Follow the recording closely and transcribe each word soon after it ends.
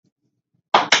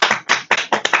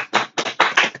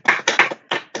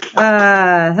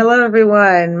Hello,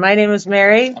 everyone. My name is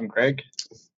Mary, I'm Greg.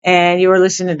 and you are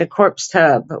listening to Corpse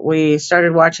Tub. We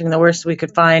started watching The Worst We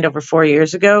Could Find over 4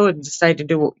 years ago and decided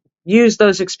to use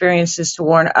those experiences to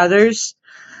warn others.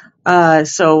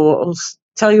 So we'll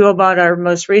tell you about our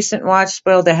most recent watch,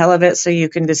 spoil the hell of it, so you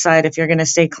can decide if you're going to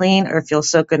stay clean or if you'll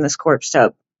soak in this corpse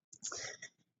tub.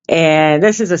 And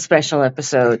this is a special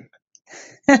episode.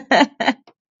 We're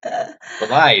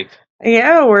live.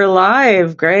 Yeah, we're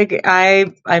live, Greg.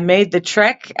 I made the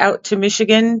trek out to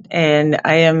Michigan, and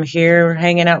I am here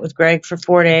hanging out with Greg for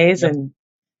 4 days. Yep. And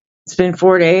it's been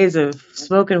 4 days of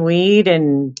smoking weed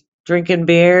and drinking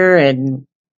beer and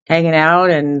hanging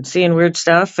out and seeing weird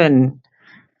stuff. And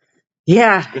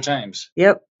yeah, Good times.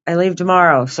 yep. I leave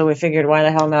tomorrow, so we figured why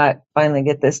the hell not finally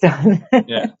get this done.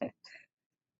 Yeah.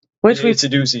 Which It's a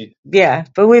doozy. Yeah,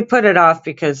 but we put it off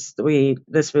because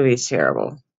this movie's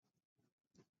terrible.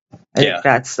 I think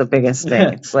that's the biggest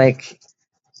thing. It's like,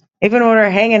 even when we're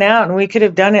hanging out and we could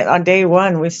have done it on day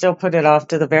one, we still put it off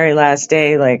to the very last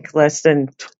day, like less than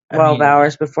 12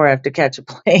 hours before I have to catch a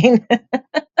plane.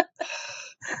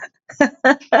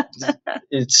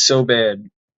 It's so bad.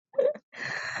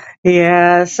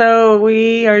 Yeah, so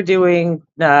we are doing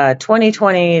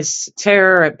 2020's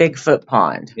Terror at Bigfoot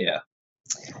Pond. Yeah.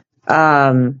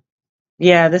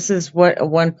 Yeah, this is what, a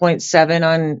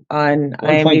 1.7 on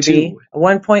IMDb.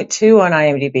 1.2 on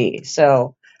IMDb.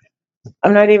 So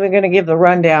I'm not even going to give the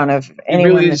rundown of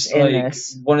anyone really that's in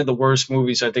this. One of the worst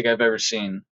movies I think I've ever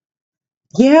seen.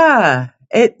 Yeah,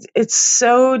 it's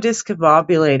so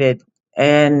discombobulated,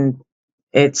 and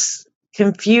it's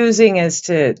confusing as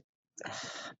to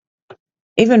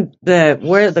even the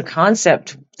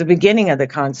beginning of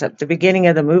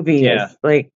the movie. Yeah. Is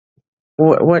like,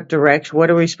 what direction?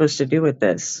 What are we supposed to do with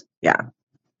this? Yeah,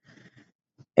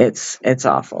 it's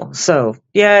awful. So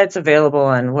yeah, it's available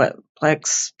on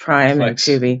Plex, Prime, and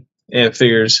Tubi. Yeah, it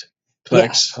figures.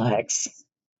 Plex. Yeah, Plex.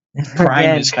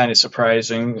 Prime is kind of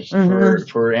surprising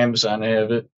for Amazon to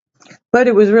have it. But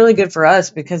it was really good for us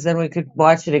because then we could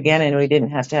watch it again and we didn't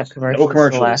have to have commercials,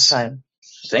 the last time.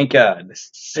 Thank God.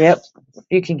 Yep.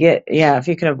 You can if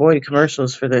you can avoid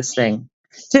commercials for this thing.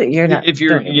 You're not if you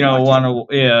want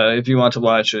to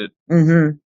watch it.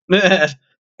 Mm-hmm.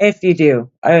 If you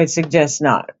do. I would suggest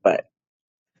not, but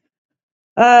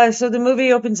so the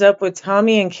movie opens up with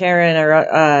Tommy and Karen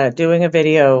are doing a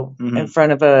video in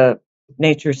front of a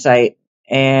nature site,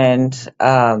 and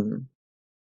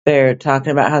they're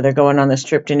talking about how they're going on this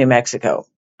trip to New Mexico.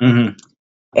 Mm-hmm.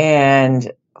 And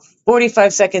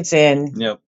 45 seconds in,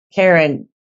 Karen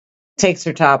takes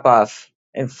her top off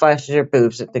and flashes her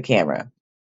boobs at the camera.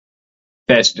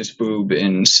 Fastest boob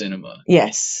in cinema.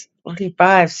 Yes.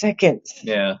 45 seconds.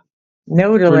 Yeah.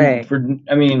 No delay.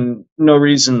 No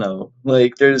reason though.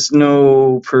 Like, there's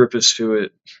no purpose to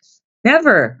it.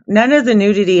 Never. None of the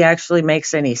nudity actually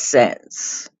makes any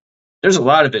sense. There's a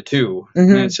lot of it too.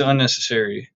 Mm-hmm. It's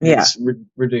unnecessary. Yeah. It's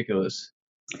ridiculous.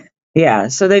 Yeah.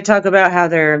 So they talk about how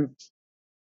they're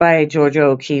by Georgia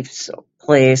O'Keeffe's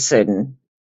place and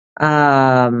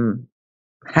how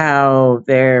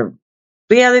they're.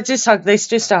 But yeah, they just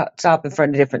stop in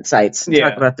front of different sites and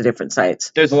talk about the different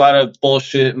sites. There's a lot of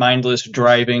bullshit, mindless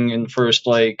driving in the first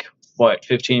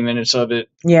 15 minutes of it.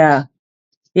 Yeah.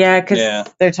 Yeah, because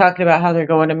they're talking about how they're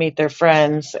going to meet their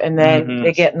friends, and then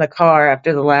they get in the car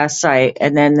after the last site,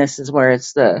 and then this is where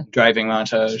it's the driving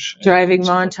montage.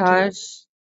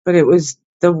 But it was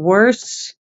the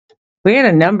worst. We had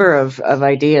a number of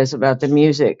ideas about the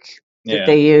music that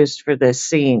they used for this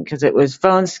scene, because it was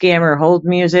phone scammer hold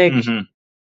music,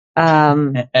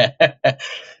 elevator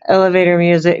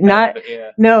music, not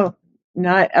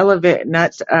elevator,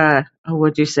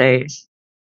 what'd you say?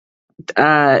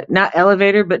 Not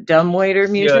elevator, but dumbwaiter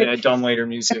music. Yeah, dumbwaiter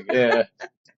music. Yeah.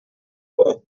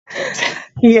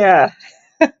 Yeah.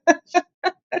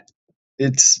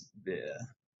 It's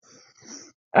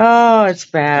Oh, it's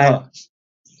bad. Oh.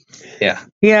 Yeah.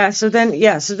 Yeah. So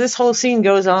this whole scene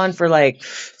goes on for like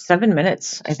 7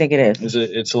 minutes. I think it is.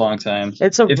 It's a long time.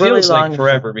 It really feels long like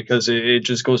forever because it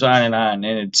just goes on,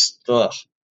 and it's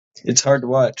hard to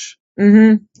watch.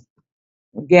 Mm-hmm.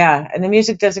 Yeah, and the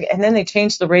music doesn't. And then they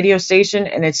change the radio station,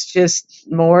 and it's just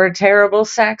more terrible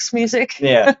sax music.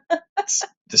 Yeah,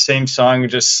 the same song,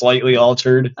 just slightly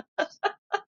altered.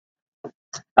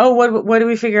 Oh, what do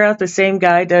we figure out? The same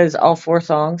guy does all 4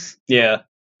 songs. Yeah.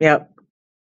 Yep.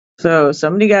 So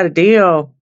somebody got a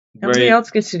deal. Nobody else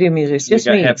gets to do music. It's just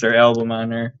me. They got half their album on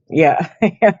there. Yeah,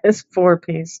 it's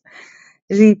 4-piece.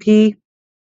 Is EP?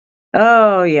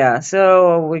 Oh, yeah.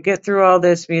 So we get through all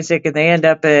this music, and they end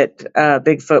up at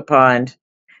Bigfoot Pond.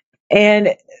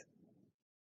 And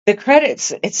the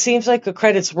credits, it seems like the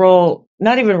credits roll,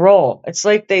 not even roll. It's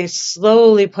like they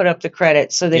slowly put up the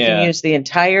credits so they can Yeah. use the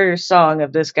entire song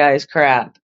of this guy's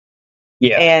crap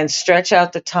Yeah. and stretch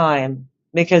out the time,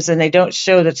 because then they don't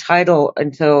show the title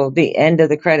until the end of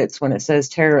the credits when it says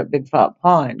Terror at Bigfoot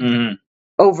Pond Mhm.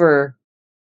 over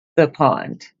the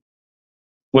pond.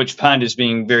 Which pond is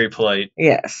being very polite.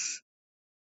 Yes.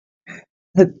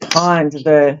 The pond,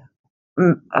 oh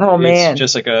It's man,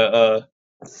 just like a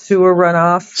sewer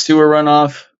runoff. sewer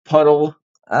runoff puddle.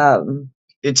 Um,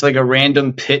 It's like a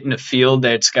random pit in a field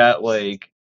that's got like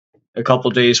a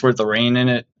couple days worth of rain in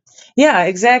it. yeah,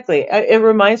 exactly. It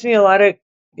reminds me a lot of,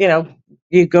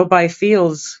 you go by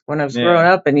fields when I was growing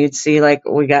up and you'd see like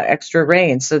we got extra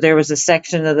rain. So there was a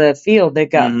section of the field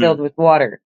that got filled with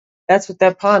water. That's what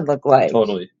that pond looked like.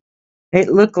 Totally. It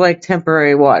looked like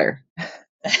temporary water.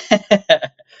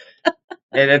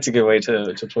 Yeah, that's a good way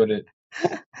to put it.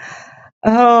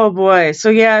 Oh boy. So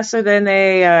yeah, so then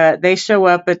they show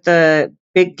up at the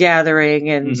big gathering,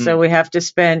 and so we have to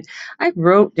spend, I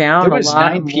wrote down There was a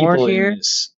lot 9 more people here. in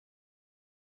this.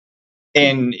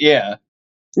 And yeah.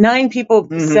 9 people,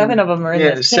 7 of them are in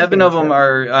this 7 of them trip.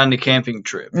 are on the camping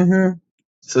trip.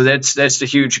 So that's the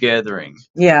huge gathering.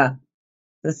 Yeah.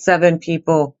 The 7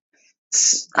 people.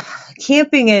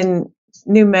 Camping in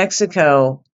New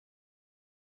Mexico,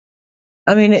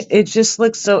 I mean, it just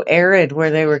looks so arid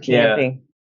where they were camping.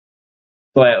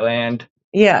 Flat land.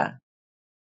 Yeah.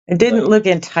 It didn't look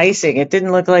enticing. It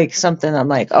didn't look like something I'm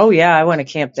like, oh yeah, I want to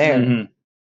camp there.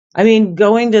 I mean,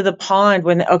 going to the pond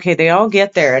they all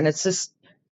get there, and it's just,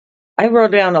 I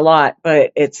wrote down a lot,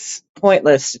 but it's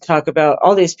pointless to talk about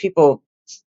all these people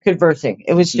conversing.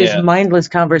 It was just mindless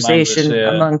conversation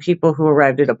among people who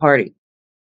arrived at a party.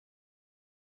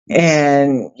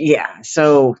 And yeah,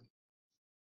 so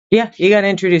yeah, you got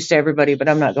introduced to everybody, but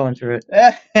I'm not going through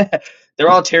it. They're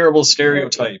all terrible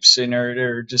stereotypes, and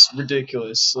they're just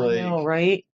ridiculous. I know,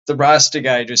 right? The Rasta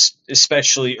guy just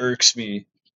especially irks me.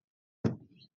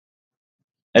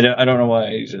 I don't know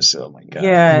why. He just, oh my god,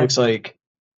 Yeah. he looks like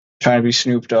trying to be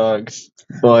Snoop Dogg,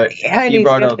 but and he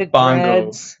brought up the bongo.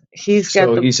 dreads. He's Yeah.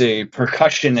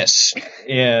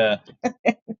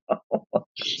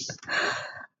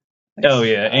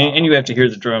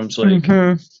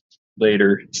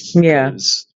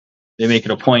 They make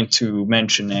it a point to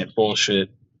mention that bullshit.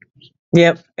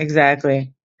 Yep,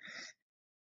 exactly.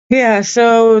 Yeah,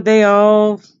 so they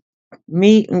all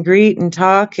meet and greet and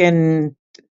talk, and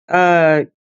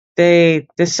they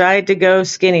decide to go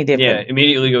skinny dipping. Yeah,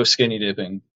 immediately go skinny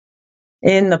dipping.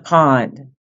 In the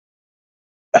pond.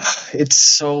 It's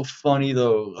so funny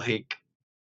though, like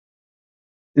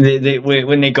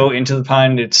when they go into the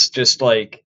pond, it's just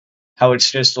like how it's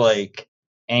just like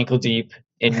ankle deep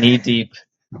and knee deep.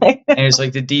 And it's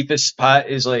like the deepest spot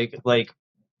is like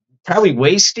probably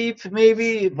waist deep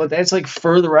maybe, but that's like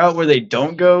further out where they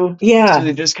don't go. Yeah. So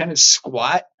they just kind of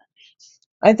squat.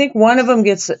 I think one of them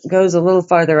goes a little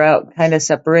farther out, kind of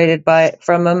separated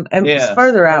from them. And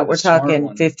further out, we're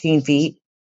talking 15 feet,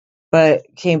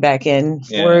 but came back in.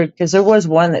 Because there was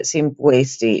one that seemed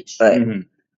waist deep, but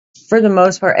for the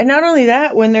most part. And not only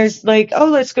that, when there's like, oh,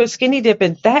 let's go skinny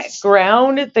dipping, that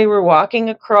ground they were walking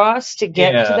across to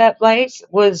get to that lake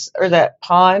or that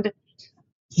pond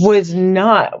was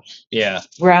not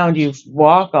ground you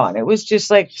walk on. It was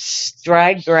just like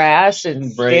dry grass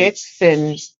and sticks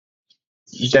and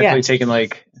definitely taking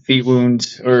like feet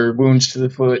wounds or wounds to the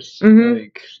foot.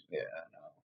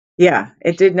 Yeah,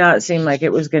 it did not seem like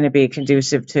it was going to be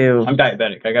conducive to. I'm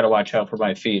diabetic. I got to watch out for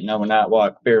my feet, and I will not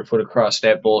walk barefoot across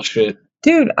that bullshit.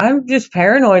 Dude, I'm just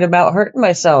paranoid about hurting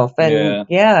myself, and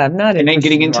I'm not. And then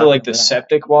getting into like the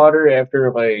septic water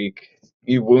after like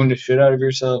you wound the shit out of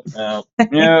yourself. No.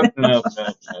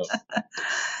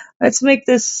 Let's make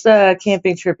this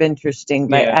camping trip interesting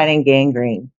by adding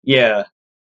gangrene. Yeah.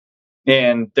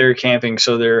 And they're camping,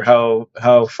 so they're how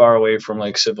far away from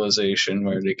like civilization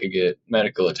where they could get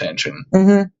medical attention.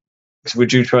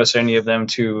 Would you trust any of them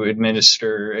to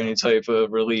administer any type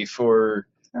of relief or?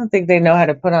 I don't think they know how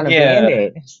to put on a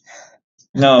Band-Aid.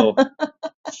 No.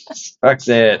 Fuck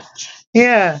that.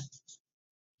 Yeah.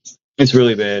 It's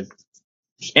really bad.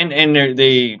 And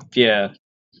they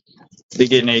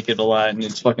get naked a lot, and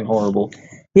it's fucking horrible.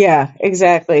 Yeah,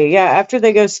 exactly. Yeah, after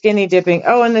they go skinny dipping.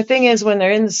 Oh, and the thing is, when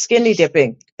they're in the skinny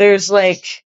dipping, there's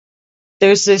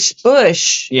this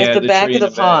bush at the back of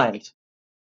the pond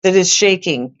that is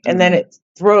shaking, and then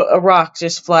a rock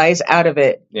just flies out of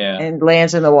it and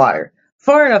lands in the water.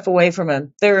 Far enough away from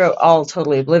them, they're all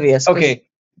totally oblivious. Okay,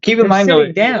 keep in mind though,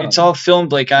 it's all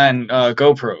filmed like on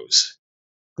GoPros.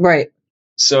 Right.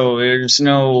 So there's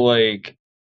no like,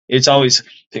 it's always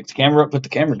pick the camera up, put the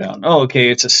camera down. Oh, okay,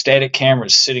 it's a static camera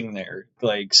sitting there,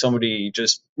 like somebody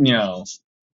just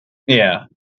yeah,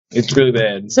 it's really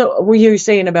bad. So were you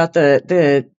saying about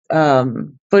the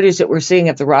footage that we're seeing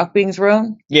of the rock being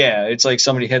thrown? Yeah, it's like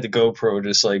somebody had the GoPro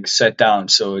just like set down,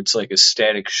 so it's like a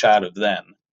static shot of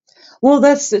them. Well,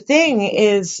 that's the thing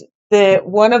is that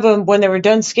one of them, when they were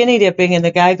done skinny dipping and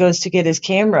the guy goes to get his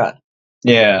camera.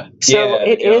 Yeah. So yeah,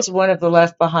 it yep. is one of the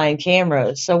left behind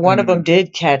cameras. So one of them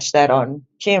did catch that on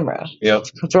camera. Yep.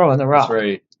 Throwing the rock. That's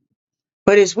right.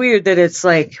 But it's weird that it's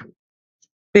like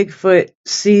Bigfoot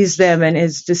sees them and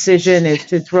his decision is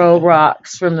to throw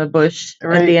rocks from the bush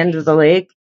at the end of the lake.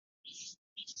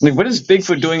 Like, what is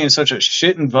Bigfoot doing in such a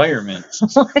shit environment?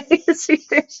 Why is he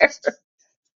there?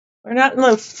 We're not in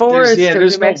the forest of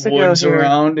there's New Mexico no woods here.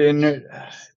 around, and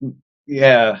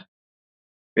yeah,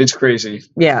 it's crazy.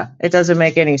 Yeah, it doesn't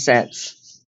make any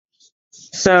sense.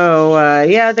 So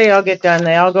yeah, they all get done.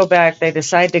 They all go back. They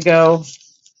decide to go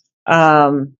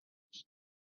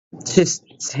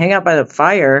just hang out by the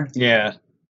fire. Yeah,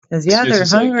 because they're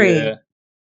hungry. Like,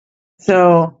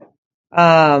 So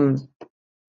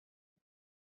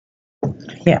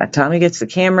yeah, Tommy gets the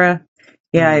camera.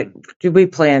 Yeah, we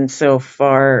planned so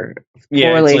far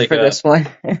poorly like for this one.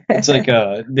 It's like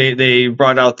they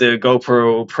brought out the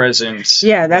GoPro presents.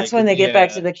 Yeah, that's when they get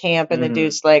back to the camp and the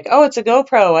dude's like, "Oh, it's a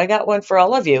GoPro. I got one for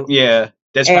all of you." Yeah,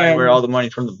 that's probably where all the money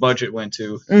from the budget went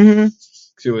to. Mm-hmm.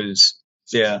 To his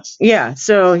Yeah,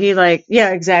 so he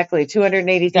exactly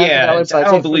 $280,000 budget. I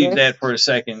don't believe that for a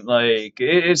second. Like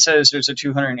it says there's a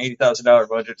 $280,000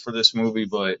 budget for this movie,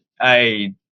 but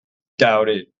I doubt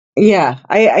it. Yeah,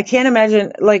 I can't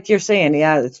imagine, like you're saying,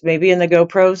 it's maybe in the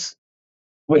GoPros.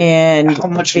 And how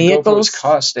much vehicles GoPros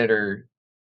cost that are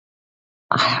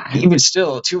even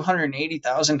still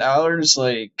 $280,000?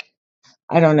 Like,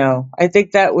 I don't know. I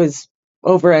think that was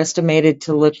overestimated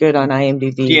to look good on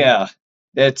IMDb. Yeah,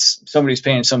 that's somebody's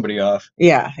paying somebody off.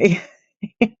 Yeah.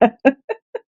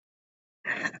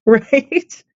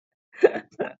 Right?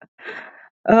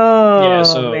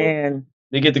 Oh, man.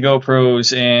 They get the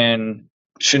GoPros and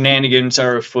shenanigans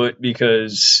are afoot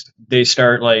because they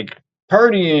start like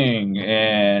partying,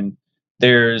 and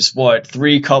there's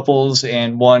 3 couples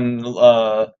and one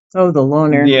the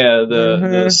loner. Yeah,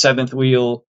 the seventh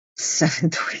wheel. So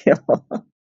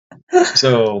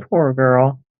poor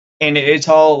girl. And it's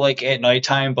all like at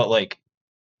nighttime, but like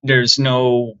there's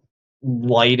no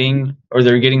lighting, or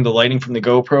they're getting the lighting from the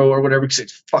GoPro or whatever, because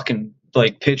it's fucking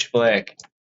like pitch black.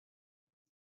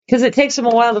 Because it takes them a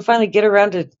while to finally get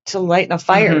around to lighting a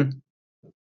fire.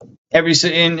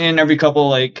 Every couple,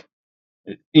 like,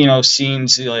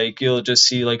 scenes, like you'll just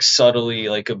see like subtly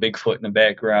like a Bigfoot in the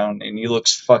background, and he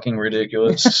looks fucking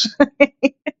ridiculous.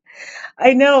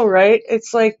 I know, right?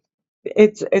 It's like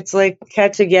like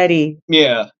catch a Yeti.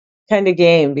 Yeah. Kind of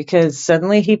game, because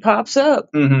suddenly he pops up.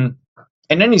 And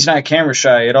then he's not camera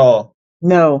shy at all.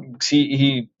 No.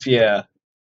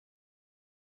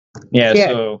 Yeah,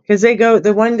 so because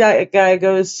the one guy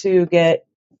goes to get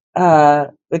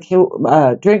the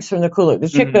drinks from the cooler. The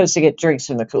chick goes to get drinks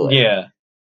from the cooler. Yeah.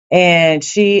 And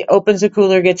she opens the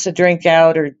cooler, gets a drink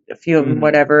out, or a few of them,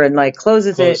 whatever, and like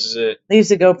closes it, leaves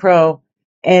the GoPro,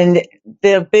 and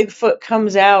the Bigfoot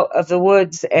comes out of the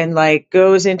woods and like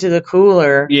goes into the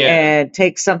cooler and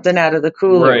takes something out of the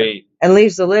cooler and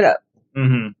leaves the lid up.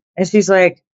 And she's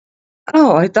like,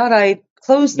 "Oh, I thought I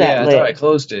closed that lid. I thought I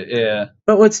closed it, yeah."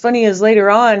 But what's funny is later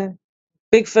on,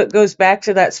 Bigfoot goes back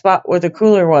to that spot where the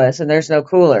cooler was, and there's no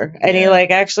cooler. And he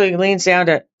like actually leans down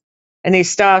and he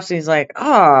stops, and he's like,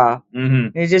 "Ah."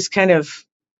 He just kind of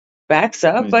backs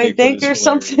up, I think, or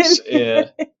something. Yeah.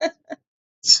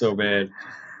 So bad.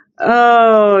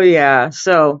 Oh, yeah.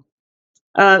 So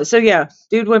yeah,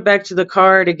 dude went back to the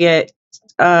car to get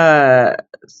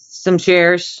some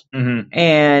chairs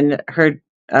and heard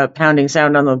a pounding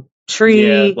sound on the tree.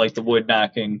 Yeah, like the wood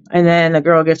knocking. And then the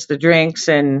girl gets the drinks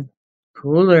and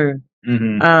cooler.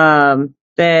 Then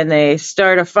they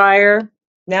start a fire.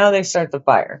 Now they start the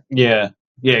fire. Yeah,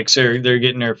 because they're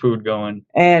getting their food going.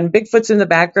 And Bigfoot's in the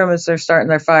background as they're starting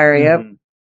their fire. Yep.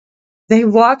 He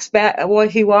walks back. Well,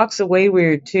 he walks away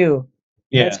weird too.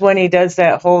 Yeah. That's when he does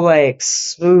that whole like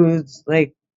smooth,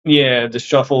 like the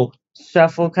shuffle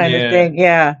kind of thing.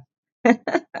 Yeah.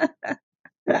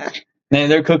 Man,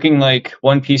 they're cooking like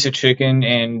one piece of chicken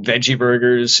and veggie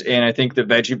burgers, and I think the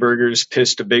veggie burgers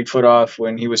pissed a Bigfoot off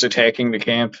when he was attacking the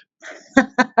camp.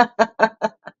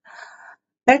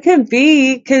 That could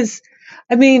be, because,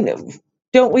 I mean,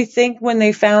 don't we think when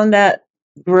they found that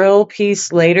grill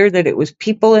piece later that it was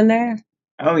people in there?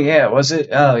 Oh, yeah. Was it?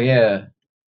 Oh, yeah.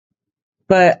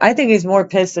 But I think he's more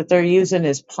pissed that they're using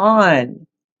his pond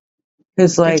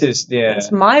It's like, yeah.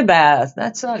 that's my bath.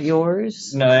 That's not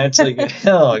yours. No, it's like,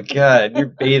 oh god, you're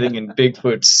bathing in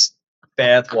Bigfoot's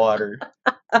bath water.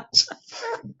 It's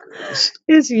fucking gross.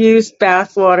 It's used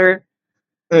bath water.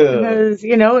 Ugh. Because,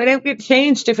 it don't get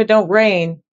changed if it don't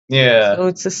rain. Yeah. So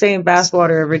it's the same bath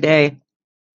water every day.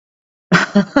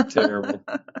 Terrible.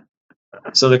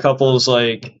 So the couple's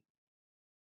like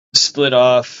split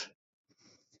off.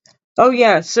 Oh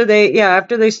yeah, so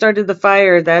after they started the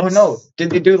fire, that's... Oh no, did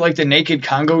they do like the Naked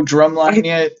Congo drum line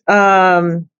yet?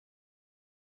 Yes.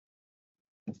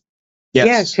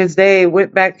 Yeah, because they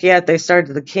went back. Yeah, they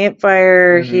started the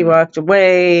campfire. Mm-hmm. He walked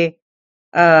away.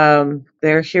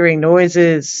 They're hearing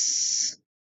noises.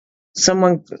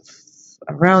 Someone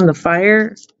around the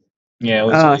fire. Yeah.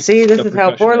 Like see, this is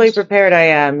how poorly prepared I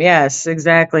am. Yes,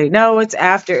 exactly. No, it's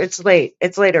after. It's late.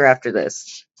 It's later after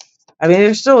this. I mean,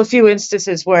 there's still a few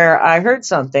instances where I heard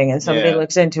something and somebody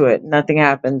looks into it, nothing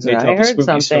happens. They and tell I heard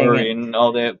something story and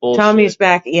all that bullshit. Tommy's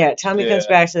back. Yeah, Tommy comes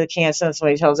back to the camp, and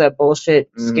somebody tells that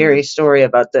bullshit, scary story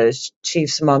about the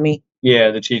chief's mummy. Yeah,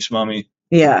 the chief's mummy.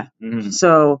 Yeah. Mm-hmm.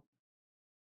 So,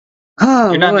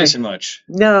 you're not missing much.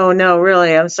 No,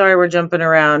 really. I'm sorry we're jumping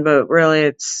around, but really,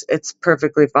 it's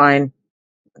perfectly fine.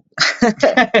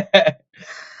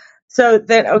 So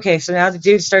then, okay, so now the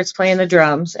dude starts playing the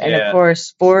drums, and of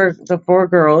course, for the four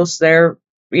girls, their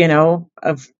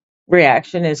of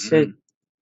reaction is to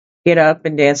get up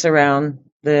and dance around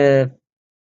the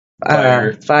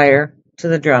fire to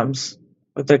the drums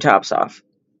with their tops off.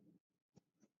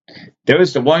 There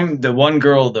was the one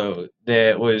girl though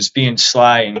that was being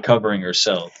sly and covering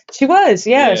herself. She was,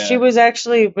 yeah. She was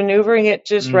actually maneuvering it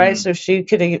just right so she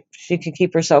could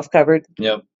keep herself covered.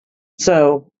 Yep.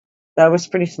 So that was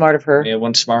pretty smart of her. Yeah,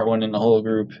 one smart one in the whole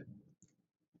group.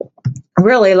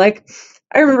 Really, like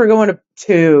I remember going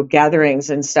to gatherings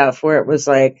and stuff where it was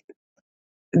like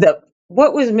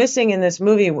what was missing in this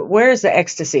movie? Where is the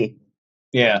ecstasy?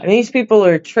 Yeah. And these people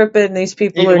are tripping. These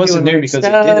people are doing weird because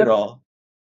stuff. They did it all.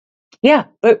 Yeah,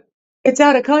 but it's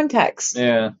out of context.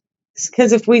 Yeah.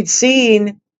 Because if we'd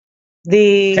seen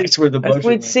that's where the if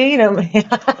we'd seen them,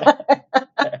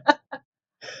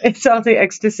 it's all the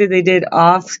ecstasy they did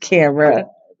off camera.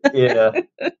 Yeah,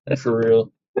 for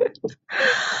real.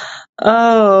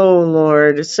 Oh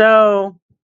Lord! So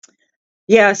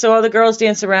so all the girls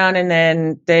dance around, and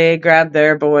then they grab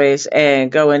their boys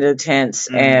and go into the tents.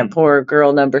 And poor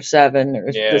girl number 7,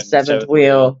 or the seventh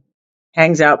wheel,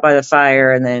 hangs out by the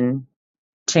fire, and then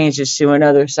changes to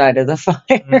another side of the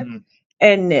fire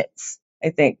and knits.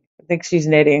 I think she's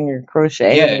knitting or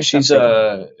crocheting. Yeah, she's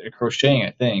crocheting,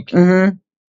 I think. Mm-hmm.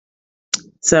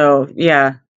 So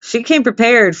she came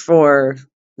prepared for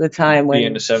the time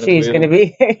when she's going to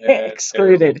be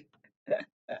excluded.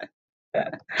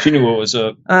 She knew what was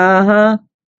up. Uh-huh.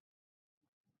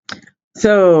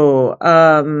 So,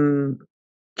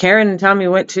 Karen and Tommy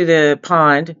went to the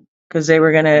pond because they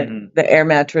were gonna the air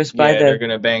mattress by they're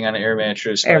gonna bang on an air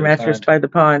mattress. By the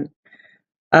pond.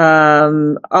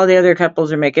 All the other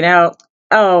couples are making out.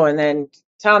 Oh, and then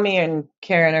Tommy and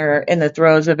Karen are in the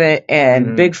throes of it,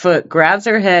 and Bigfoot grabs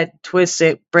her head, twists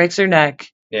it, breaks her neck.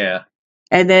 Yeah.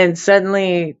 And then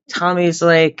suddenly Tommy's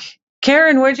like,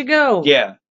 "Karen, where'd you go?"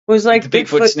 Yeah. It was like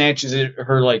Bigfoot snatches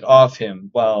her like off him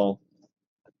while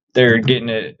they're getting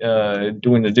it,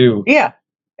 doing the do. Yeah.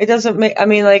 It doesn't make, I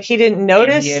mean, like, he didn't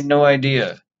notice. And he had no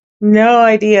idea. No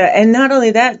idea. And not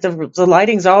only that, the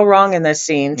lighting's all wrong in this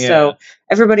scene. Yeah. So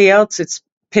everybody else, it's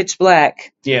pitch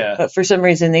black. Yeah. But for some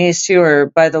reason, these two are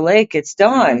by the lake. It's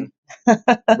dawn.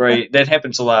 Right. That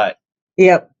happens a lot.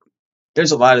 Yep.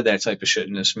 There's a lot of that type of shit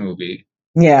in this movie.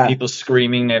 Yeah. People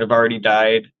screaming that have already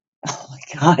died. Oh, my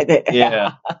God.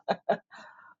 Yeah.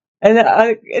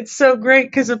 And it's so great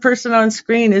because the person on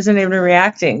screen isn't even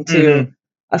reacting to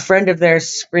a friend of theirs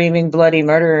screaming bloody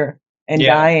murder and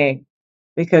dying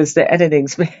because the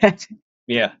editing's bad.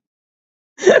 Yeah.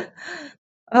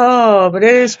 Oh, but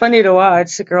it is funny to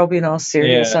watch the girl being all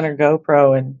serious on her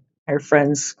GoPro and her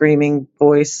friend's screaming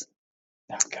voice.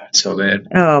 Oh God, so bad.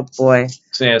 Oh boy.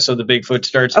 So the Bigfoot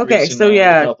starts. Okay, so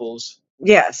couples.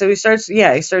 Yeah, so he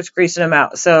starts greasing them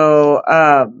out.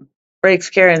 So breaks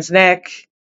Karen's neck.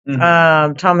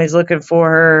 Tommy's looking for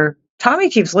her. Tommy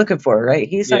keeps looking for her, right?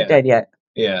 He's not dead yet.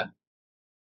 Yeah.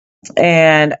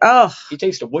 And he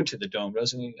takes the wood to the dome,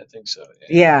 doesn't he? I think so.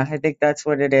 Yeah, I think that's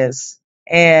what it is.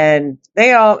 And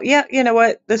they all, you know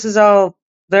what?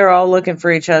 They're all looking for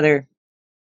each other.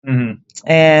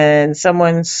 And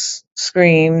someone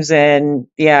screams, and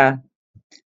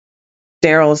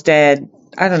Daryl's dead.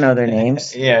 I don't know their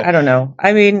names. I don't know.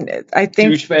 I mean, I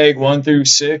think douchebag 1 through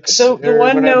 6. So the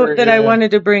one note that I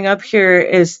wanted to bring up here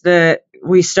is that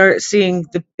we start seeing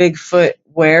the Bigfoot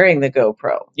wearing the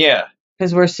GoPro. Yeah.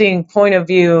 Because we're seeing point of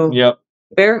view. Yep.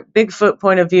 Bigfoot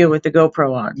point of view with the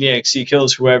GoPro on. Yeah, because he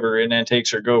kills whoever and then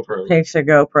takes her GoPro. Takes her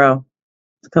GoPro.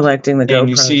 Collecting the GoPro. And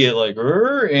you see it like,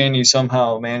 and he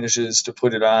somehow manages to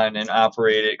put it on and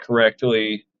operate it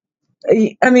correctly.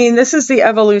 I mean, this is the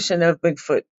evolution of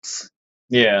Bigfoots.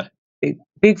 Yeah.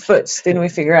 Bigfoots. Didn't we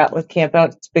figure out with Camp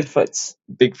Out? It's Bigfoots.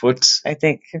 Bigfoots. I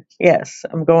think. Yes,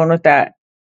 I'm going with that.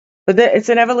 But it's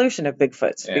an evolution of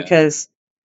Bigfoots because,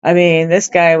 I mean, this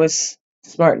guy was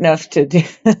smart enough to do.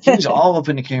 He was all up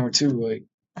in the camera too, like,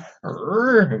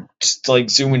 just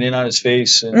like zooming in on his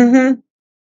face. And... Mm-hmm.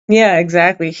 Yeah,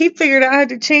 exactly. He figured out how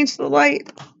to change the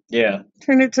light. Yeah.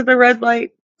 Turn it to the red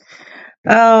light.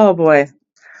 Oh boy.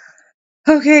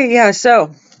 Okay, yeah.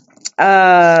 So,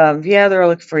 they're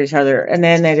looking for each other, and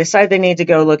then they decide they need to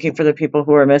go looking for the people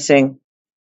who are missing.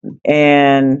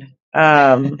 And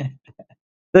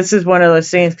this is one of those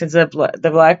scenes because the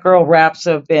black girl wraps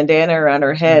a bandana around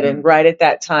her head, and right at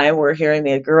that time, we're hearing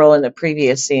the girl in the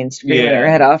previous scene screaming her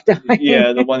head off.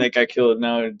 Yeah, the one that got killed.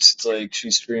 Now it's like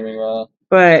she's screaming off.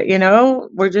 But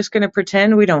we're just gonna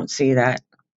pretend we don't see that.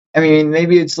 I mean,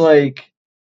 maybe it's like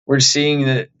we're seeing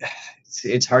that.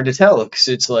 It's hard to tell because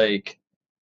it's like,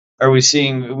 are we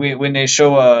seeing when they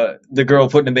show the girl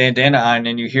putting a bandana on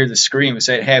and you hear the scream? Is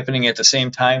that happening at the same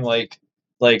time, like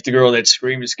the girl that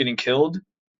screamed is getting killed,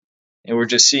 and we're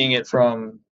just seeing it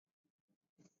from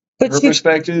her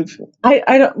perspective?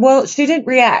 I don't. Well, she didn't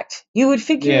react. You would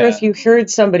figure if you heard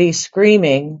somebody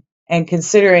screaming and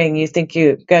considering you think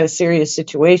you've got a serious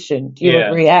situation, you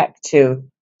would react to.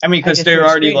 I mean, because they're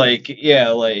already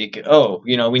screaming. Oh,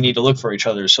 we need to look for each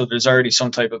other. So there's already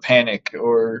some type of panic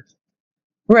or,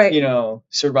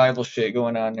 survival shit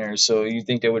going on there. So you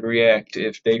think they would react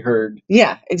if they heard.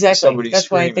 Yeah, exactly. Somebody That's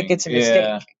screaming. Why I think it's a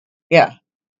mistake. Yeah.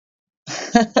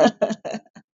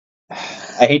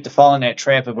 I hate to fall in that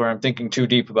trap of where I'm thinking too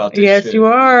deep about this. Yes, shit. you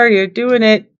are. You're doing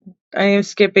it. I am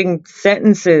skipping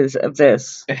sentences of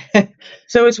this.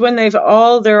 So it's when they're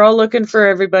all looking for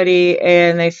everybody,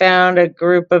 and they found a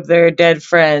group of their dead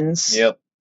friends. Yep.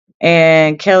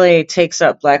 And Kelly takes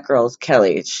up Black Girl's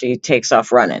Kelly. She takes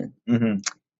off running. Mm-hmm.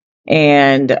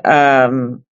 And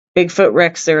Bigfoot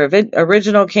wrecks their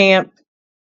original camp.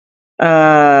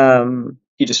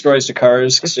 He destroys the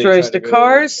cars. Destroys the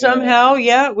cars somehow.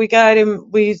 Yeah, we got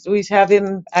him. We have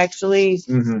him actually.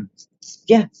 Mm-hmm.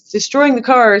 Yeah, destroying the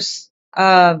cars.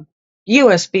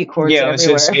 USB cords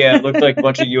everywhere. It looked like a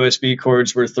bunch of USB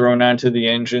cords were thrown onto the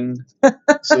engine.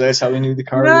 So that's how we knew the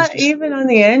car was Not even on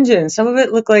the engine. Some of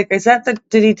it looked like,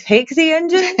 did he take the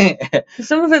engine?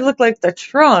 Some of it looked like the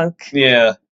trunk.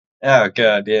 Yeah. Oh,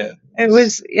 God, yeah. It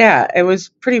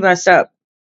was pretty messed up.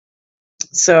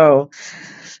 So,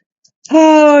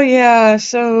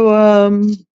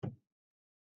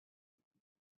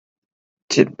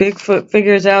 Bigfoot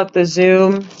figures out the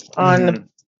zoom on the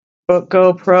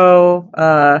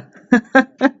GoPro.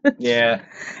 Yeah.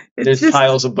 There's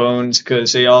piles of bones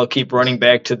because they all keep running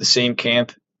back to the same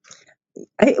camp.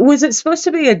 Was it supposed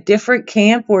to be a different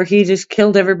camp where he just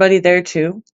killed everybody there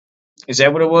too? Is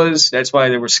that what it was? That's why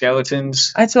there were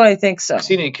skeletons? That's what I think so.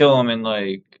 He didn't kill them in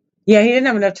Yeah, he didn't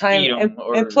have enough time.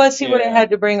 And plus he would have had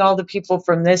to bring all the people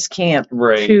from this camp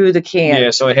to the camp.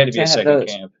 Yeah, so it had to be a second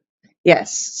camp.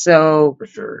 Yes, so for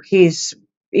sure. He's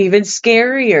even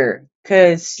scarier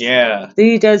because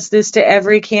he does this to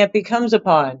every camp he comes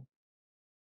upon.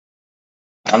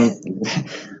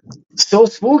 So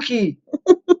spooky.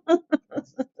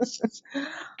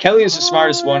 Kelly is the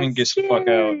smartest one and gets the fuck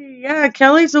out. Yeah,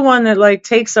 Kelly's the one that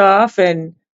takes off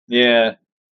and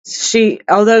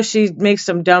although she makes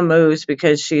some dumb moves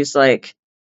because she's like,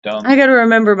 dumb. I got to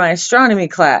remember my astronomy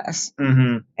class.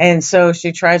 Mm-hmm. And so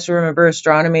she tries to remember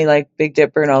astronomy like Big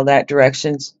Dipper and all that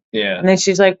directions. Yeah. And then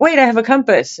she's like, wait, I have a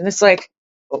compass. And it's like,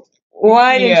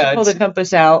 why didn't you pull the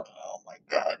compass out? Oh my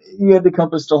God. You had the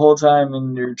compass the whole time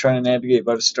and you're trying to navigate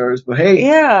by the stars, but hey.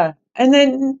 Yeah. And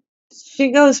then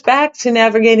she goes back to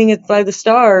navigating it by the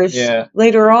stars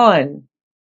later on.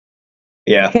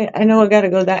 Yeah. Okay, I know I got to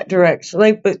go that direction.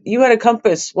 But you had a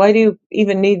compass. Why do you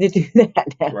even need to do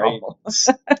that now? Right.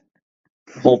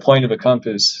 The whole point of a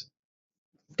compass.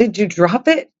 Did you drop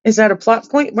it? Is that a plot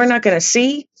point we're not going to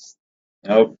see?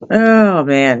 Nope. Oh,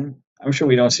 man. I'm sure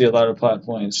we don't see a lot of plot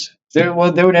points. There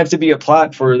would have to be a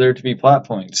plot for there to be plot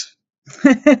points.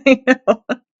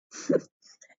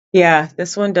 Yeah,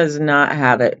 this one does not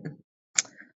have it.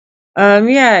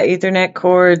 Ethernet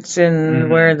cords and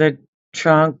where the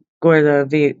trunk, where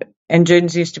the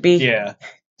engines used to be. Yeah.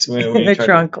 The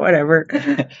trunk, whatever.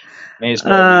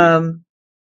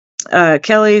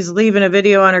 Kelly's leaving a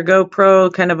video on her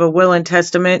GoPro, kind of a will and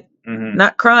testament. Mm-hmm.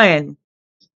 Not crying.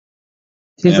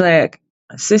 She's like,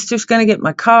 sister's going to get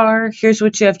my car. Here's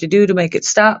what you have to do to make it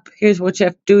stop. Here's what you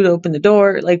have to do to open the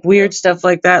door. Like weird stuff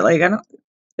like that. Like,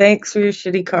 thanks for your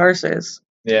shitty car, sis.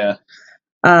 Yeah.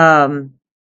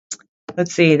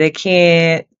 Let's see. They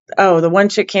can't. Oh, the one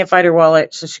chick can't find her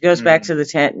wallet. So she goes back to the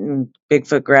tent and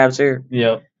Bigfoot grabs her.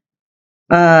 Yep.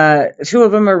 Two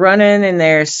of them are running and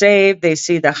they're saved. They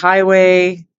see the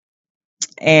highway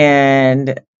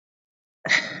and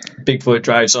Bigfoot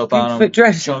drives up on him.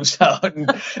 Jumps out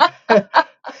and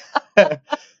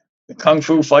Kung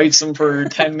Fu fights him for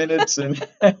 10 minutes and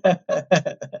it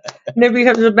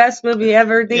becomes the best movie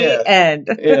ever. The end.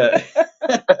 Yeah.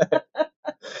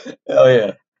 Oh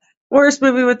yeah. Worst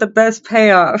movie with the best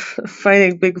payoff.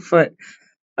 Fighting Bigfoot.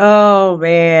 Oh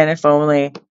man, if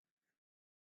only.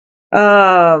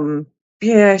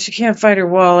 Yeah, she can't find her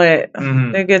wallet.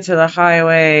 Mm-hmm. They get to the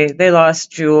highway. They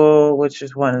lost Jewel, which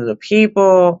is one of the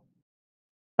people.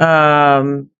 They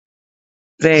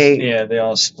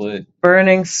all split.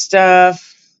 Burning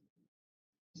stuff.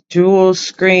 Jewel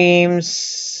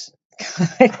screams.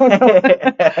 I don't know.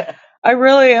 I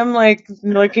really am like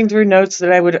looking through notes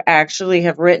that I would actually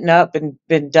have written up and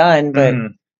been done, but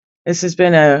this has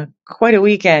been quite a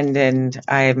weekend, and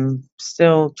I'm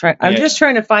still trying. I'm just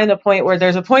trying to find the point where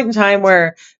there's a point in time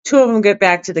where two of them get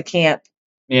back to the camp.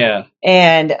 Yeah.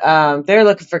 And they're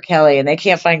looking for Kelly, and they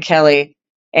can't find Kelly.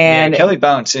 And Kelly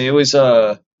bounced. It was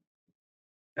wasn't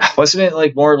it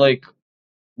like more like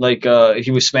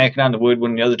he was smacking on the wood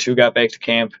when the other two got back to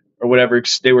camp or whatever?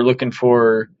 'Cause they were looking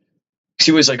for.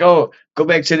 He was like, "Oh, go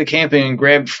back to the camp and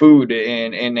grab food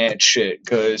and that shit,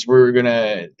 because we're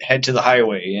gonna head to the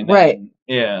highway." And then,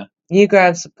 you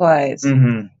grab supplies.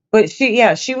 Mm-hmm. But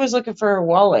she was looking for her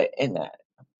wallet in that.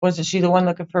 Wasn't she the one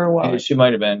looking for her wallet? Yeah, she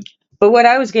might have been. But what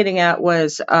I was getting at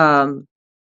was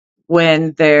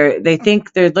when they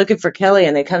think they're looking for Kelly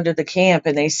and they come to the camp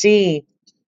and they see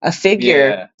a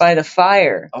figure by the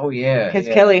fire. Oh yeah, because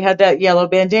Kelly had that yellow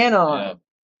bandana on. Yeah.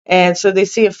 And so they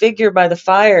see a figure by the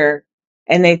fire.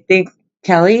 And they think,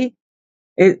 Kelly,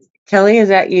 is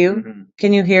that you? Mm-hmm.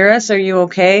 Can you hear us? Are you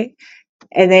okay?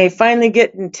 And they finally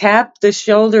get and tap the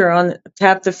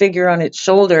figure on its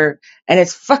shoulder, and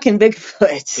it's fucking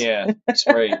Bigfoot. Yeah, that's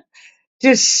right.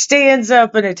 Just stands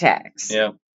up and attacks.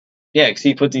 Yeah, because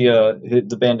he put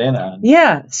the bandana on.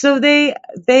 Yeah, so they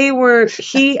were.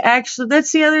 He actually.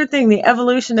 That's the other thing. The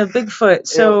evolution of Bigfoot.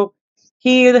 So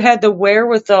he had the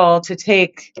wherewithal to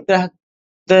take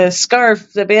the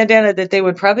scarf, the bandana that they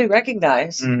would probably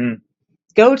recognize,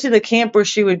 go to the camp where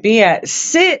she would be at,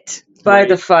 sit by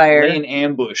the fire. Lay an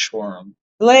ambush for him.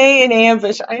 Lay an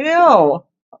ambush. I know.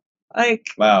 Like,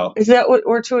 wow. Is that what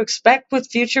we're to expect with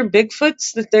future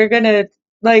Bigfoots? That they're going to,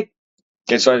 like,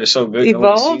 that's why they're so good.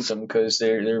 Evolve? Nobody sees them because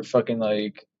they're fucking,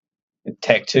 like, a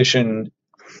tactician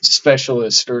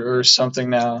specialist or something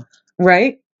now.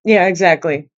 Right? Yeah,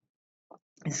 exactly.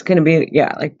 It's going to be,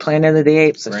 like Planet of the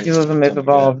Apes. A few of them have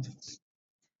evolved.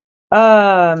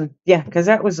 Because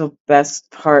that was the best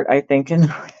part, I think, in the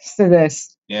rest of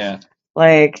this. Yeah.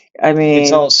 Like, I mean,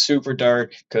 it's all super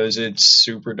dark because it's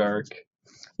super dark.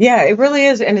 Yeah, it really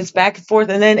is, and it's back and forth.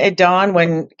 And then at dawn,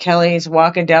 when Kelly's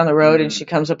walking down the road and she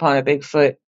comes upon a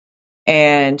Bigfoot,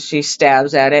 and she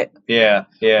stabs at it. Yeah.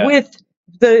 With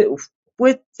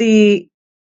the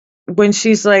when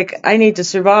she's like, I need to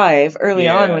survive.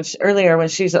 Earlier when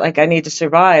she's like, I need to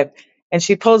survive, and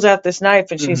she pulls out this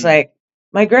knife and she's like,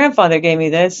 my grandfather gave me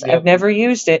this. I've never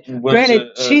used it.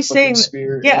 Granted, she's saying,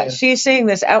 she's saying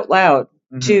this out loud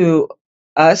to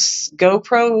us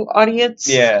GoPro audience.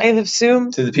 Yeah, I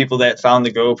assume to the people that found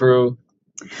the GoPro.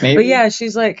 Maybe. But yeah,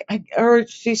 she's like, or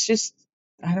she's just,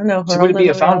 I don't know. So would it be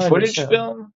a found footage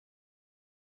film?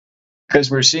 Because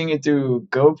we're seeing it through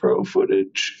GoPro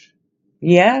footage.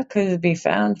 Yeah, because it'd be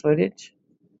found footage.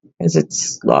 Because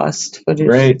it's lost footage.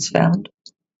 Right. It's found.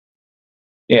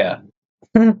 Yeah.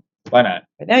 Why not?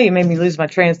 But now you made me lose my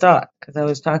train of thought because I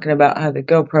was talking about how the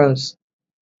GoPros.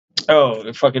 Oh,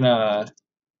 the fucking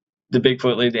the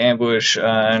Bigfoot laid the ambush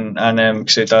on them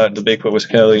because they thought the Bigfoot was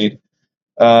Kelly.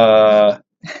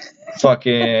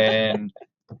 Fucking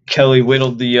Kelly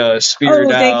whittled the spear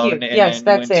down and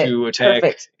went to attack.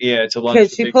 Perfect. Yeah, to lunge.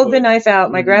 Because she pulled the knife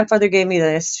out. My grandfather gave me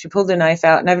this. She pulled the knife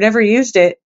out, and I've never used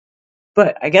it,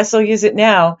 but I guess I'll use it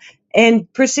now.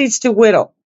 And proceeds to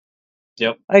whittle.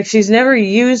 Yep. Like she's never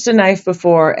used a knife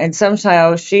before, and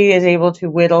somehow she is able to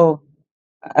whittle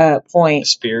a point. A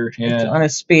spear, yeah. On a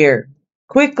spear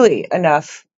quickly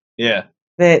enough. Yeah.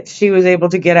 That she was able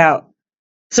to get out.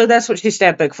 So that's what she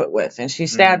stabbed Bigfoot with, and she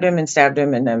stabbed him,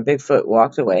 and then Bigfoot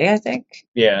walked away, I think.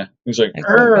 Yeah, he was like,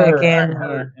 back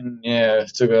in,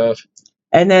 and took off.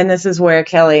 And then this is where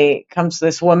Kelly comes.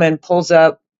 This woman pulls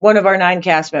up one of our 9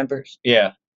 cast members.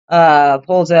 Yeah.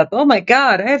 Pulls up. Oh my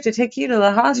God! I have to take you to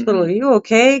the hospital. Are you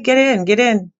okay? Get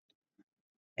in.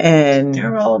 And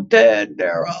they're all dead.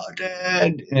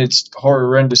 And it's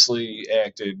horrendously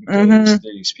acted because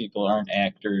these people aren't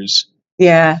actors.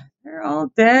 Yeah, they're all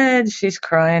dead. She's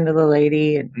crying to the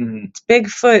lady. And it's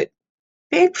Bigfoot.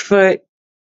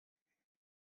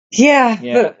 Yeah.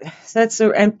 But that's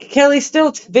and Kelly's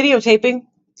still videotaping.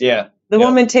 Yeah. The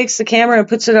woman takes the camera and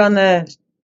puts it on the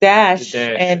dash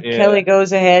and Kelly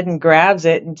goes ahead and grabs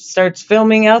it and starts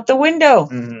filming out the window.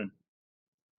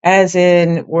 As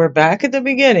in, we're back at the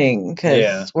beginning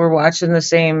because we're watching the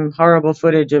same horrible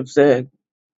footage of the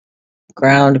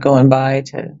ground going by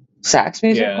to sax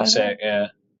music. Yeah,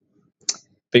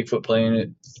 Bigfoot playing it.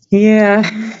 Yeah.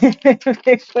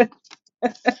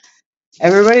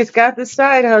 Everybody's got the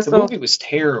side hustle. The movie was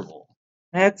terrible.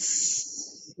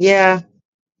 Yeah.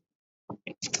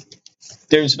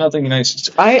 There's nothing nice.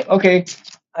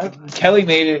 Kelly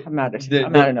made it. I'm out of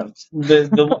notes.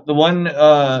 the one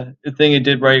thing it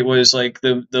did right was like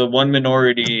the one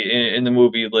minority in the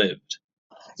movie lived.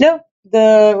 No,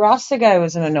 the Rasta guy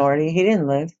was a minority. He didn't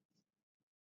live.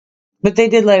 But they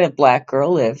did let a black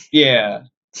girl live. Yeah.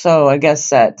 So I guess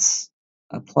that's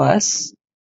a plus.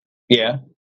 Yeah.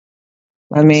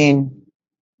 I mean,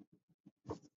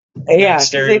 yeah,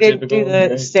 they didn't do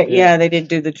they did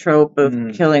do the trope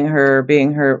of killing her,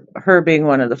 being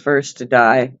one of the first to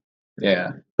die.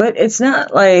 Yeah. But it's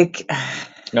not like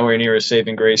nowhere near a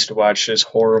saving grace to watch this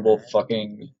horrible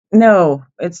fucking. No,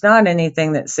 it's not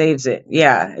anything that saves it.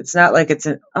 Yeah, it's not like it's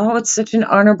such an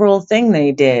honorable thing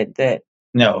they did that.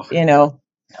 No.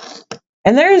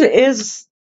 And there is,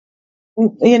 I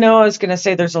was going to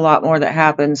say there's a lot more that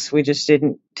happens. We just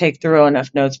didn't take through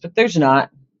enough notes, but there's not.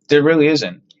 There really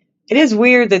isn't. It is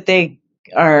weird that they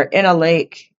are in a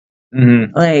lake.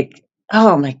 Like,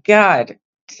 oh my God.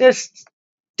 Just.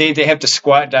 They have to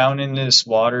squat down in this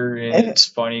water, and it's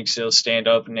funny because they'll stand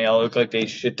up and they all look like they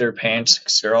shit their pants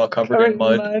because they're all covered in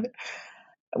mud.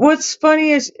 What's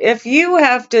funny is if you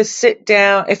sit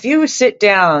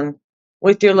down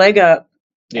with your leg up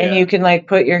and you can like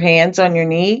put your hands on your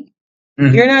knee,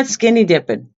 you're not skinny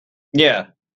dipping. Yeah.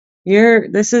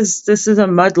 This is a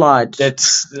mud lodge.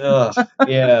 That's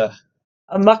yeah.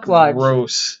 A muck lodge.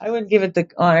 Gross. I wouldn't give it the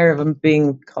honor of them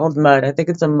being called mud. I think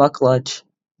it's a muck lodge.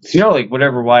 Like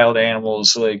whatever wild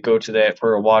animals like go to that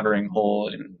for a watering hole,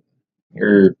 and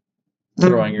you're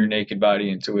throwing your naked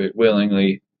body into it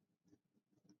willingly.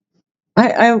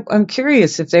 I'm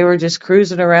curious if they were just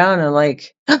cruising around and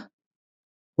like,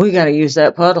 we got to use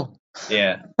that puddle.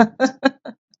 Yeah.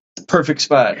 Perfect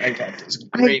spot. I got this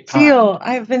great pond.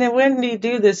 I've been wanting to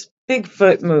do this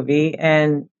Bigfoot movie,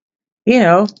 and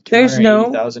there's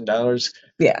no $280,000.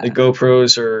 Yeah. The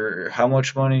GoPros are how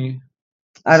much money?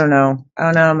 I don't know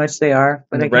how much they are,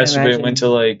 but and the rest of it went to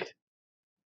like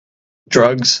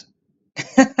drugs.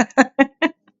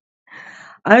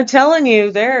 I'm telling you,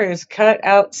 there is cut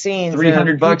out scenes.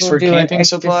 $300 for camping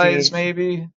supplies,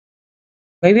 maybe.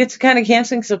 Maybe it's the kind of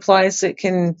camping supplies that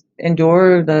can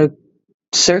endure the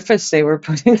surface they were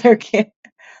putting their camp.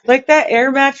 Like that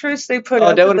air mattress they put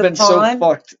up. That would have been pond. So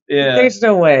fucked. Yeah. There's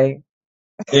no way.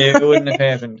 Yeah, it wouldn't have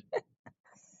happened.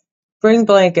 Bring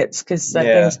blankets because that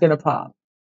thing's gonna pop.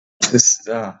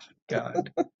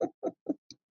 God.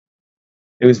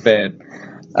 It was bad.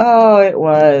 Oh, it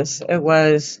was.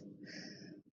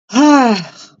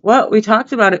 Well, we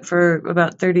talked about it for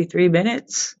about 33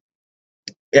 minutes.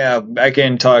 Yeah, I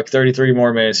can talk 33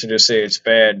 more minutes and just say it's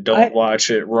bad. Don't watch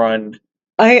it. Run.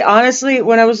 I honestly,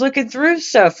 when I was looking through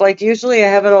stuff, like usually I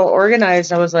have it all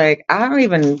organized. I was like, I don't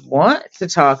even want to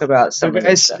talk about some of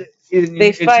this stuff.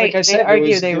 They fight, like they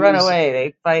argue, they run away,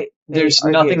 they fight. There's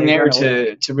nothing there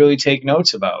to really take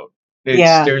notes about.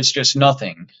 There's just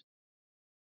nothing.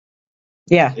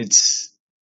 Yeah. It's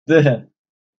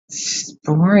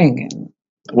boring.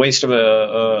 Waste of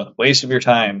your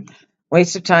time.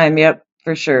 Waste of time, yep,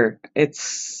 for sure.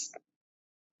 It's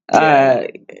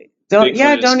don't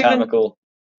comical.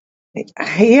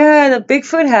 Yeah, the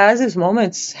Bigfoot has his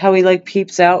moments, how he like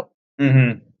peeps out.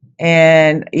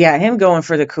 And him going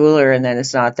for the cooler and then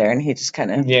it's not there and he just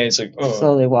kind of he's like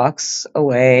slowly walks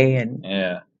away and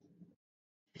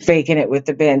faking it with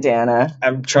the bandana.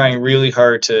 I'm trying really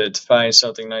hard to find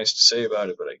something nice to say about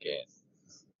it, but I can't.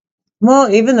 Well,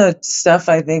 even the stuff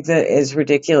I think that is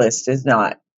ridiculous does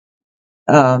not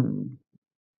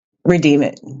redeem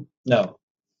it. No.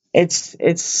 It's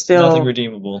still nothing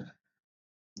redeemable.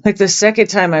 Like the second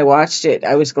time I watched it,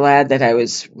 I was glad that I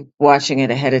was watching it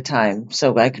ahead of time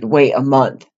so I could wait a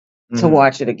month to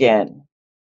watch it again.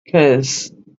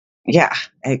 Because,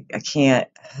 I can't.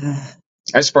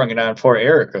 I sprung it on poor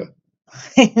Erica.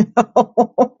 I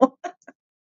know.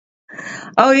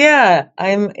 Oh yeah,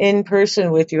 I'm in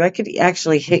person with you. I could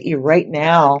actually hit you right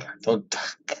now. Don't.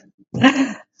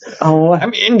 Oh,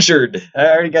 I'm injured. I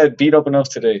already got beat up enough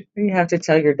today. you have to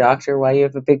tell your doctor why you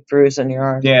have a big bruise on your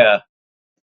arm. Yeah.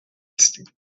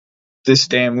 This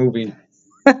damn movie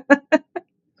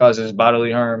causes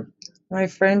bodily harm. My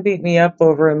friend beat me up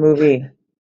over a movie.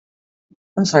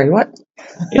 I'm sorry, what?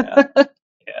 Yeah.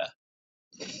 Yeah.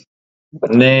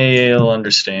 They'll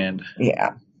understand.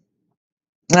 Yeah.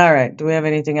 All right. Do we have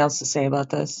anything else to say about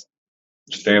this?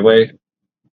 Stay away.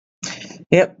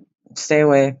 Yep. Stay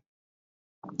away.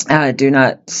 Do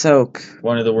not soak.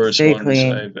 One of the worst Stay ones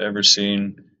clean. I've ever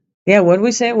seen. Yeah, what did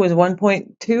we say? It was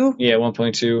 1.2? Yeah,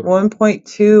 1.2.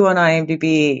 1.2 on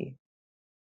IMDb.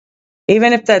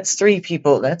 Even if that's 3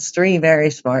 people, that's 3 very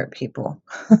smart people.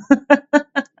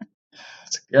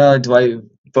 Do I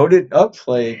vote it up?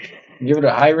 Like, give it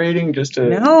a high rating just to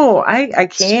No, I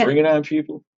can't. spring it on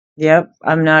people? Yep,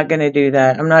 I'm not going to do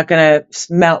that. I'm not going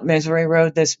to Mount Misery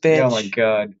Road this bitch. Oh my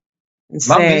god. And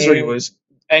Mount say, Misery was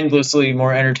endlessly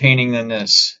more entertaining than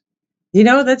this. You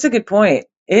know, that's a good point.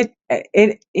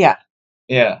 Yeah.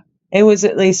 Yeah. It was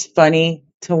at least funny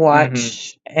to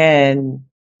watch, and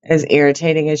as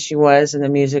irritating as she was and the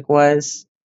music was.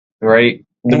 Right?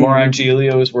 The And- Moron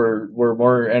Giolios were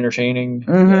more entertaining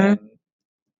Mhm. than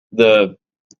the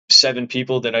 7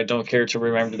 people that I don't care to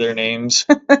remember their names.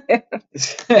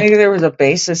 Maybe there was a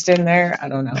bassist in there. I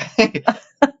don't know.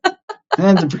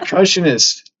 And the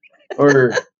percussionist.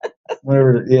 Or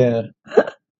whatever, yeah.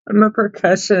 I'm a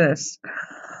percussionist.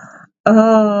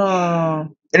 Oh.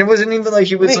 And it wasn't even like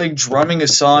he was Wait. like drumming a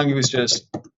song. He was just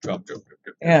drum.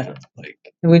 Yeah. Like,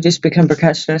 Did we just become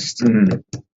percussionists?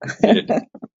 did.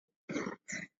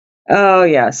 Oh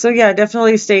yeah. So yeah,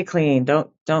 definitely stay clean.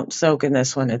 Don't soak in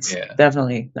this one. It's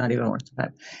definitely not even worth the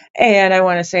time. And I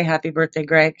want to say happy birthday,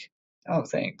 Greg. Oh,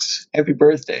 thanks. Happy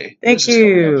birthday. Thank This is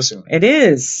coming you. up soon. It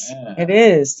is. Yeah. It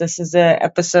is. This is the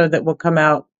episode that will come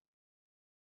out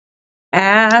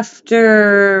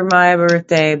after my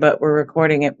birthday, but we're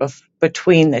recording it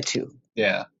between the two.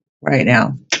 Yeah. Right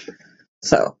now.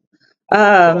 So,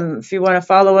 if you want to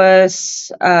follow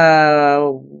us,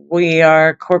 we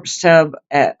are Corpse Tub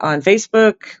on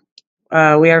Facebook.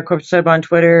 We are Corpse Tub on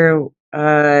Twitter. We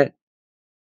are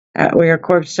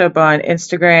Corpse Tub on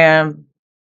Instagram.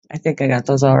 I think I got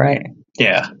those all right.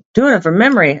 Yeah. Doing it from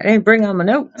memory. I didn't bring all my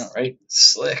notes. All right.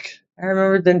 Slick. I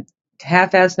remembered the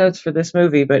half-ass notes for this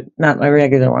movie, but not my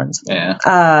regular ones.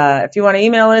 Yeah. If you want to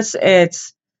email us,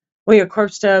 it's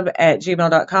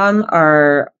wearecorpsetub@gmail.com.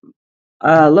 Our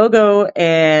logo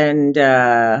and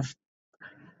episode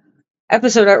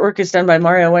artwork is done by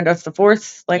Mario Wendorf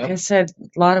IV. Like I said,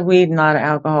 a lot of weed and a lot of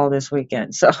alcohol this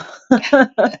weekend. So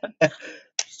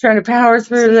just trying to power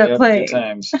through that plane. Good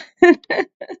times.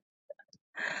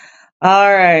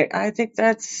 All right. I think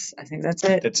that's it. That's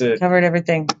it. Covered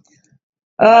everything.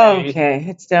 Bye. Okay,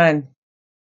 it's done.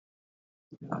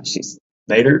 Oh, she's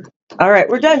later. All right,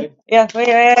 we're done. Yeah.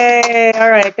 Yay. All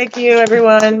right. Thank you,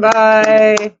 everyone.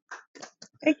 Bye.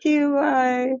 Thank you.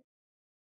 Bye.